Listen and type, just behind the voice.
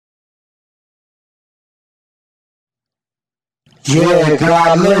Yeah,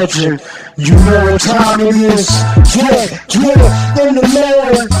 God legend. You know what time it is. Yeah, in the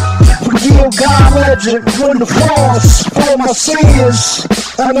Lord. Forgive God legend from the cross for my sins.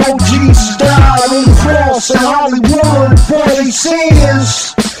 I know Jesus died on the cross in Hollywood for these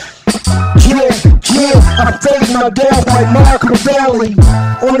sins. Yeah, I faked my death like Machiavelli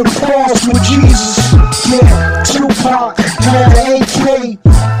on the cross with Jesus. Yeah, Tupac had an AK,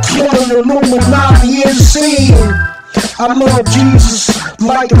 killing Illuminati in sin. I love Jesus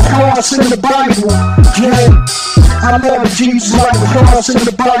like the cross in the Bible. Yeah, I love Jesus like the cross in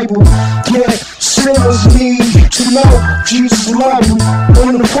the Bible. Yeah, sinners need to know Jesus love you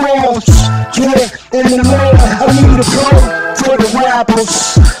on the cross. Yeah, in the Lord, I need to pray for the rappers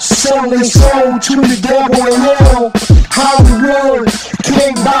selling soul to the devil in hell. Hollywood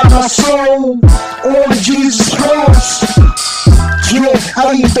can't buy my soul on Jesus cross. Yeah,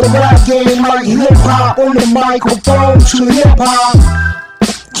 I eat the rap game like hip-hop on the microphone to hip-hop.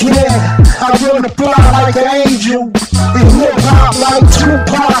 Yeah, I run the fly like an angel and hip-hop like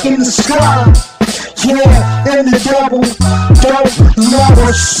Tupac in the sky. Yeah, and the devil don't love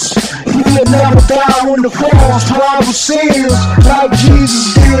us. He'll never die on the cross for our sins like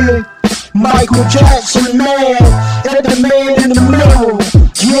Jesus did. Michael Jackson, man, and the man in the mirror.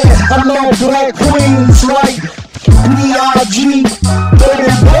 Yeah, I love black queens like B.I.G. Baby.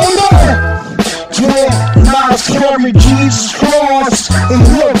 Yeah, Nas carry Jesus cross and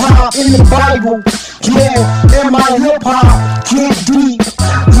hip-hop in the Bible. Yeah, and my hip-hop get deep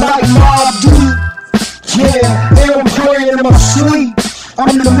like Mobb Deep. Yeah, and I'm praying in my sleep.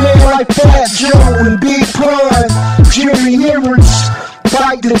 I'm the man like Fat Joe and Big Pun. Jerry Harris,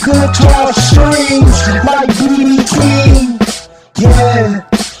 like the guitar strings, like B.B. King. Yeah,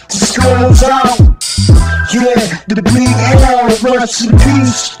 this goes out. Yeah, the big L, rest in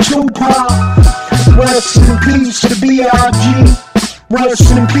peace, Tupac. Rest in peace to B.I.G.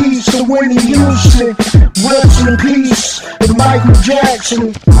 Rest in peace to Whitney Houston. Rest in peace to Michael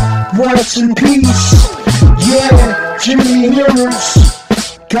Jackson. Rest in peace, yeah, Jimmy Harris.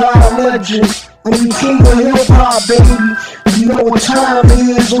 God legend, I'm the king of hip-hop, baby. You know what time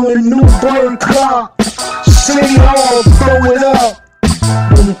it is on the new bird clock. City Hall, throw it up.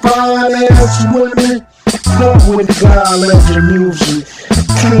 Them fine-ass women, fuck with the God legend music.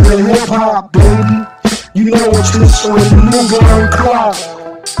 King of hip-hop, baby. You know what's this on the new bird clock.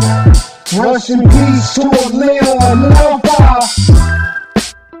 Rest in peace to a Leon Love.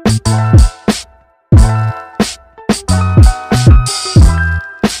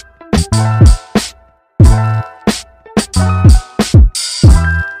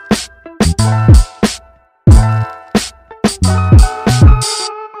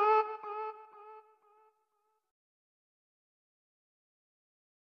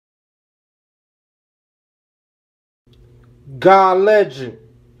 God legend,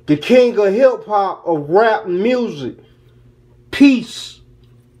 the king of hip-hop, of rap music. Peace,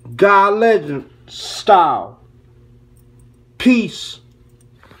 God legend style. Peace.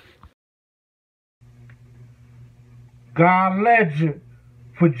 God legend,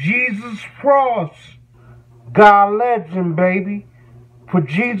 for Jesus cross. God legend, baby, for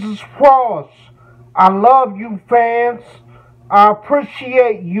Jesus cross. I love you, fans. I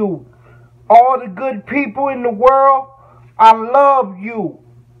appreciate you. All the good people in the world, I love you.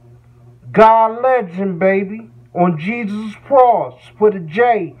 God legend, baby, on Jesus cross, for the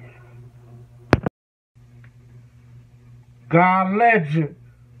J. God legend,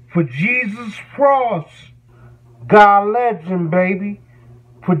 for Jesus cross. God legend, baby,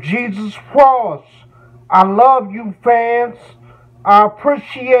 for Jesus cross. I love you, fans. I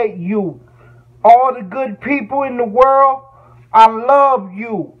appreciate you. All the good people in the world, I love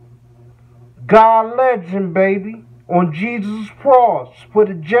you. God legend, baby, on Jesus cross, for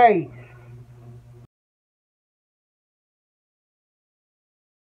the J.